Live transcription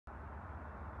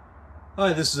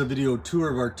Hi, this is a video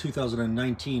tour of our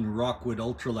 2019 Rockwood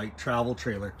ultralight travel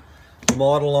trailer. The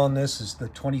model on this is the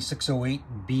 2608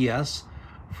 BS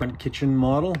front kitchen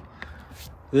model.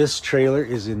 This trailer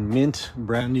is in mint,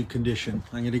 brand new condition.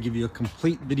 I'm going to give you a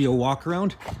complete video walk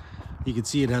around. You can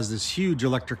see it has this huge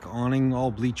electric awning,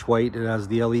 all bleach white. It has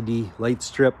the LED light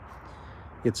strip.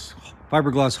 It's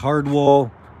fiberglass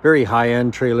hardwall, very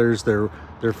high-end trailers. They're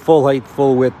full height,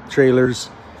 full width trailers,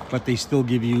 but they still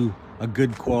give you a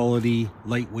good quality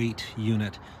lightweight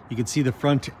unit. You can see the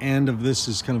front end of this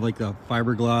is kind of like the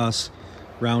fiberglass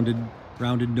rounded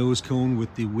nose cone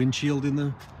with the windshield in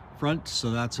the front,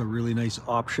 so that's a really nice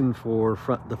option for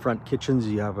the front kitchens.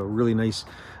 You have a really nice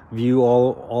view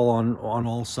all on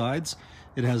all sides.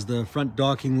 It has the front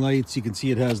docking lights. You can see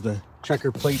it has the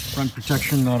checker plate front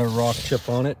protection, not a rock chip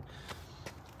on it.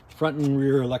 Front and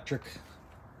rear electric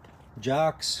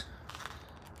jacks,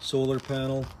 solar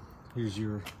panel. Here's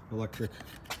your electric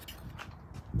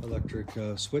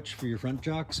switch for your front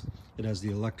jacks. It has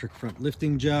the electric front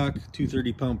lifting jack,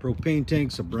 230-pound propane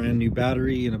tanks, a brand new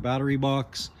battery in a battery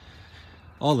box.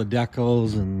 All the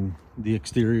decals and the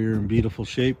exterior in beautiful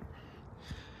shape.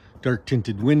 Dark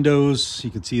tinted windows. You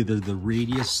can see the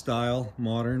radius style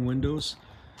modern windows.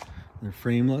 They're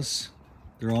frameless.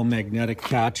 They're all magnetic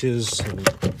catches and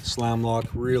slam lock,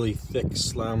 really thick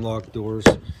slam lock doors.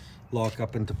 Lock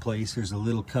up into place. There's a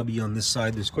little cubby on this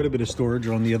side. There's quite a bit of storage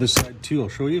on the other side too. I'll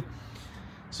show you.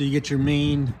 So you get your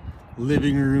main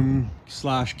living room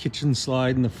 / kitchen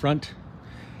slide in the front.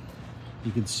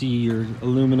 You can see your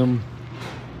aluminum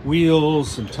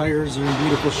wheels and tires are in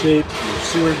beautiful shape. Your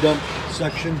sewer dump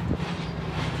section.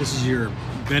 This is your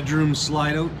bedroom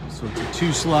slide out. So it's a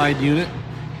 2-slide unit.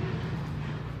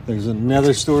 There's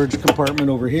another storage compartment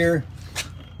over here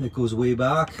that goes way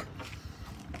back.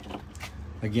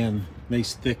 Again,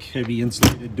 nice, thick, heavy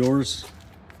insulated doors.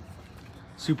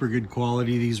 Super good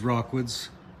quality, these Rockwoods.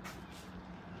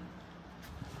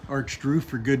 Arched roof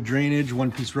for good drainage,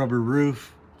 one-piece rubber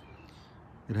roof.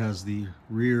 It has the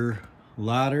rear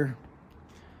ladder,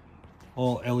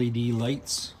 all LED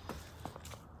lights.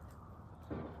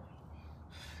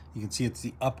 You can see it's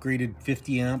the upgraded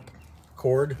 50 amp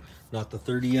cord, not the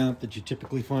 30 amp that you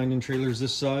typically find in trailers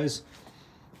this size.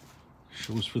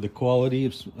 Shows for the quality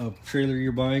of trailer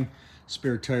you're buying.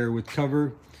 Spare tire with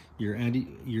cover, your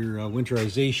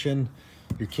winterization,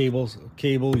 your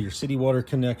cable, your city water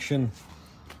connection,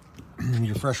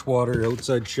 your fresh water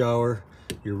outside shower,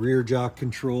 your rear jack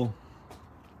control.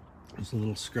 There's a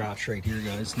little scratch right here,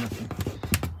 guys. Nothing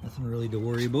really to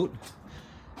worry about.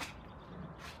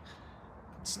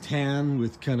 It's tan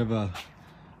with kind of a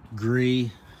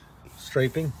gray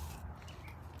striping,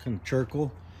 kind of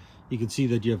charcoal. You can see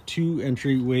that you have 2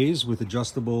 entryways with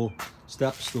adjustable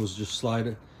steps. Those just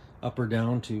slide up or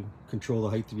down to control the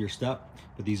height of your step.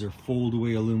 But these are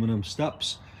fold-away aluminum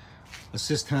steps.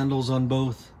 Assist handles on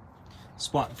both.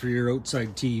 Spot for your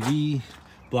outside TV.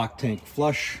 Black tank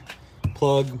flush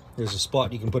plug. There's a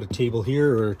spot you can put a table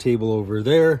here or a table over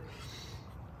there.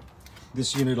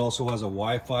 This unit also has a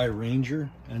Wi-Fi Ranger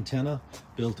antenna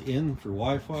built in for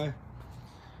Wi-Fi.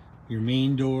 Your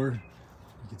main door.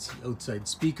 You can see outside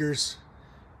speakers.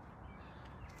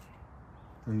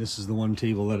 And this is the one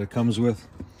table that it comes with.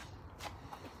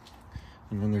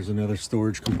 And then there's another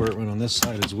storage compartment on this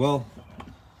side as well.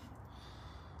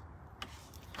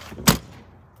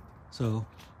 So,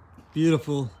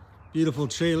 beautiful, beautiful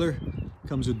trailer.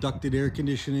 Comes with ducted air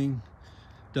conditioning,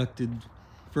 ducted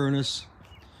furnace.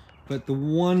 But the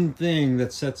one thing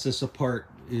that sets this apart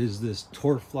is this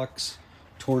Torflex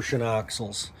torsion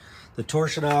axles. The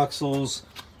torsion axles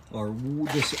are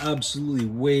just absolutely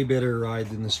way better ride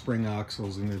than the spring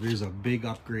axles, and it is a big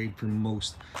upgrade from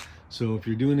most. So if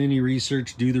you're doing any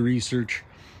research, do the research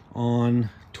on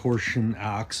torsion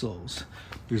axles.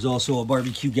 There's also a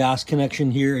barbecue gas connection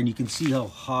here, and you can see how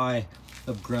high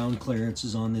of ground clearance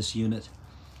is on this unit.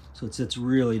 So it sits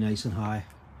really nice and high.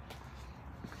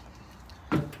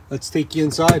 Let's take you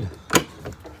inside.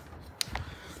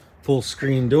 Full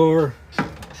screen door.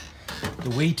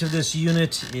 The weight of this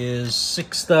unit is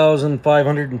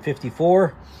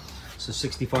 6,554, so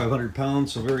 6,500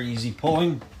 pounds, so very easy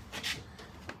pulling. Shut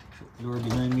the door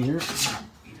behind me here.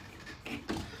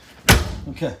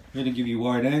 Okay, I'm going to give you a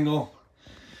wide angle.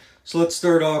 So let's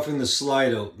start off in the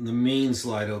slide out, the main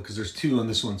slide out, because there's 2 on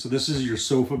this one. So this is your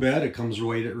sofa bed. It comes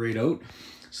right out.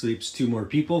 Sleeps 2 more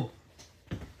people.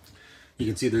 You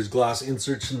can see there's glass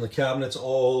inserts in the cabinets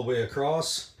all the way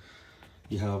across.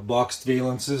 You have boxed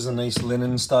valances and nice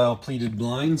linen style pleated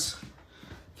blinds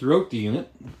throughout the unit.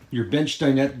 Your bench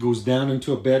dinette goes down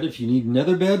into a bed if you need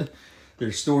another bed.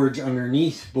 There's storage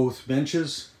underneath both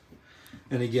benches.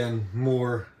 And again,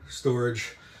 more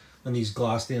storage on these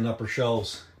glassed-in upper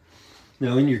shelves.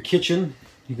 Now in your kitchen,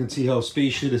 you can see how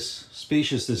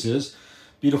spacious this is.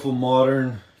 Beautiful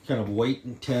modern kind of white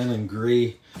and tan and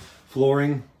gray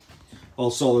flooring.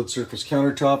 All solid surface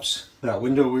countertops. That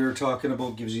window we were talking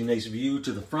about gives you a nice view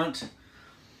to the front.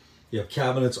 You have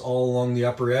cabinets all along the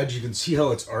upper edge. You can see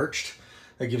how it's arched.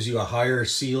 That gives you a higher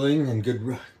ceiling and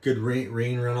good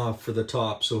rain runoff for the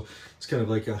top. So it's kind of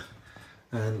like a,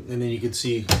 and then you can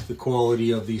see the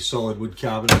quality of these solid wood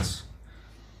cabinets.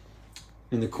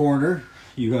 In the corner,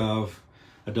 you have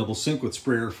a double sink with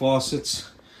sprayer faucets,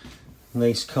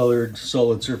 nice colored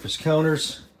solid surface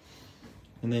counters,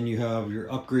 and then you have your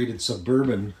upgraded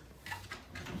Suburban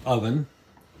oven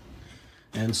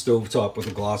and stovetop with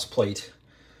a gloss plate.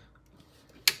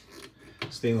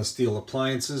 Stainless steel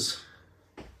appliances.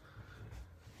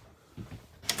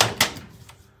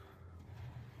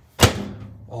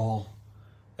 All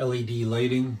LED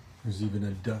lighting. There's even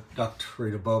a duct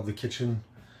right above the kitchen.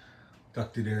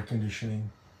 Ducted air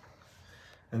conditioning.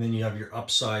 And then you have your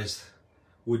upsized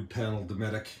wood panel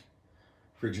Dometic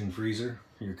fridge and freezer.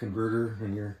 Your converter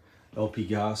and your LP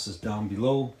gas is down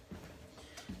below.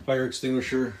 Fire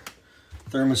extinguisher,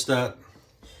 thermostat,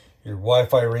 your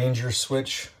Wi-Fi Ranger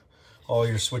switch, all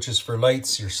your switches for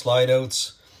lights, your slide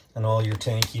outs, and all your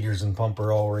tank heaters and pump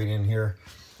are all right in here,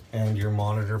 and your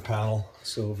monitor panel.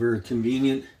 So very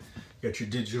convenient. You got your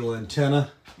digital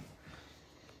antenna.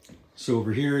 So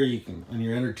over here, you can, on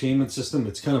your entertainment system,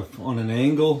 it's kind of on an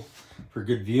angle for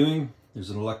good viewing. There's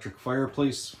an electric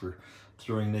fireplace for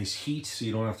throwing nice heat so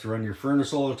you don't have to run your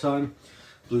furnace all the time.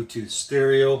 Bluetooth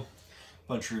stereo,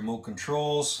 bunch of remote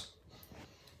controls,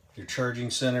 your charging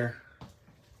center,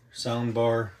 sound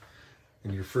bar,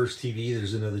 and your first TV.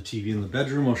 There's another TV in the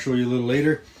bedroom. I'll show you a little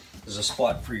later. There's a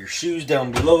spot for your shoes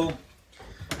down below,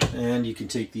 and you can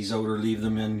take these out or leave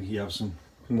them in. You have some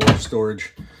more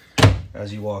storage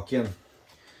as you walk in.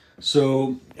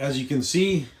 So as you can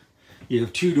see, you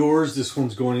have two doors. This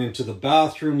one's going into the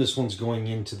bathroom, this one's going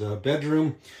into the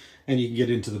bedroom, and you can get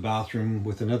into the bathroom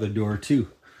with another door too.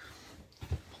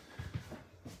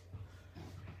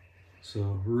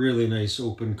 So really nice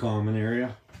open common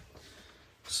area.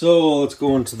 So let's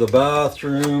go into the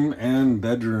bathroom and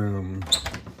bedroom.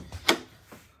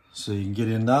 So you can get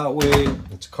in that way.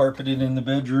 It's carpeted in the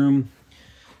bedroom.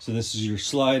 So this is your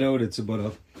slide out. It's about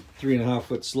a 3.5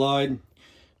 foot slide.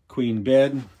 Queen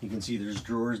bed. You can see there's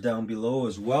drawers down below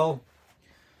as well.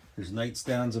 There's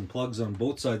nightstands and plugs on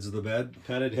both sides of the bed.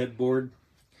 Padded headboard.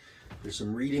 There's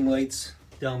some reading lights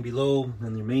down below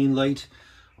and the main light.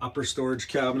 Upper storage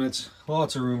cabinets.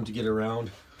 Lots of room to get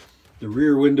around. The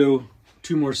rear window.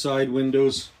 Two more side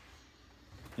windows.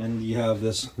 And you have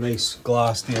this nice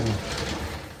glassed in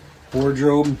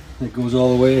wardrobe that goes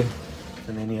all the way.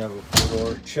 And then you have a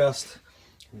door chest.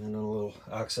 And then a little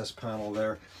access panel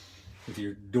there with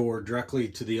your door directly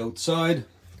to the outside,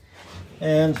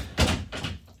 and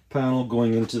panel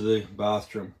going into the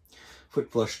bathroom.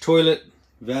 Foot flush toilet,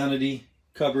 vanity,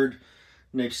 cupboard,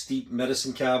 nice steep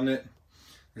medicine cabinet.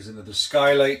 There's another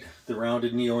skylight, the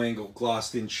rounded neo-angle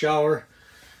glossed in shower,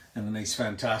 and a nice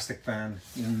fantastic fan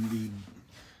in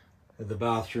the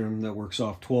bathroom that works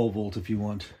off 12 volt if you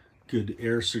want good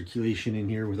air circulation in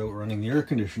here without running the air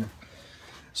conditioner.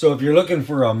 So if you're looking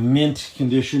for a mint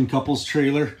condition couples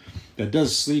trailer that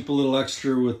does sleep a little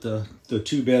extra with the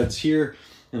two beds here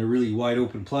and a really wide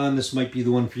open plan, this might be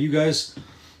the one for you guys.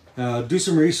 Do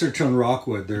some research on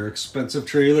Rockwood. They're expensive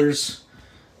trailers,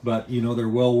 but you know, they're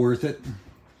well worth it.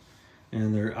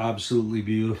 And they're absolutely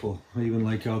beautiful. I even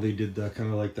like how they did that,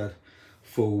 kind of like that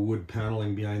faux wood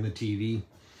paneling behind the TV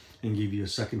and gave you a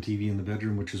second TV in the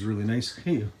bedroom, which is really nice.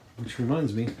 Hey, which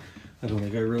reminds me, I don't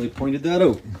think I really pointed that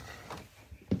out.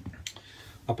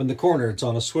 Up in the corner, it's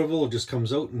on a swivel. It just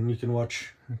comes out and you can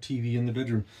watch TV in the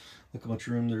bedroom. Look how much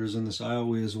room there is in this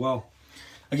aisleway as well.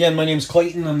 Again, my name's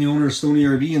Clayton. I'm the owner of Stony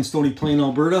RV in Stony Plain,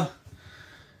 Alberta.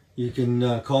 You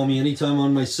can call me anytime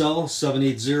on my cell,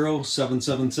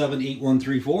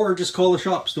 780-777-8134, or just call the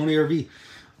shop, Stony RV.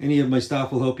 Any of my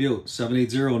staff will help you out,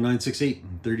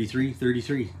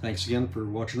 780-968-3333. Thanks again for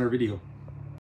watching our video.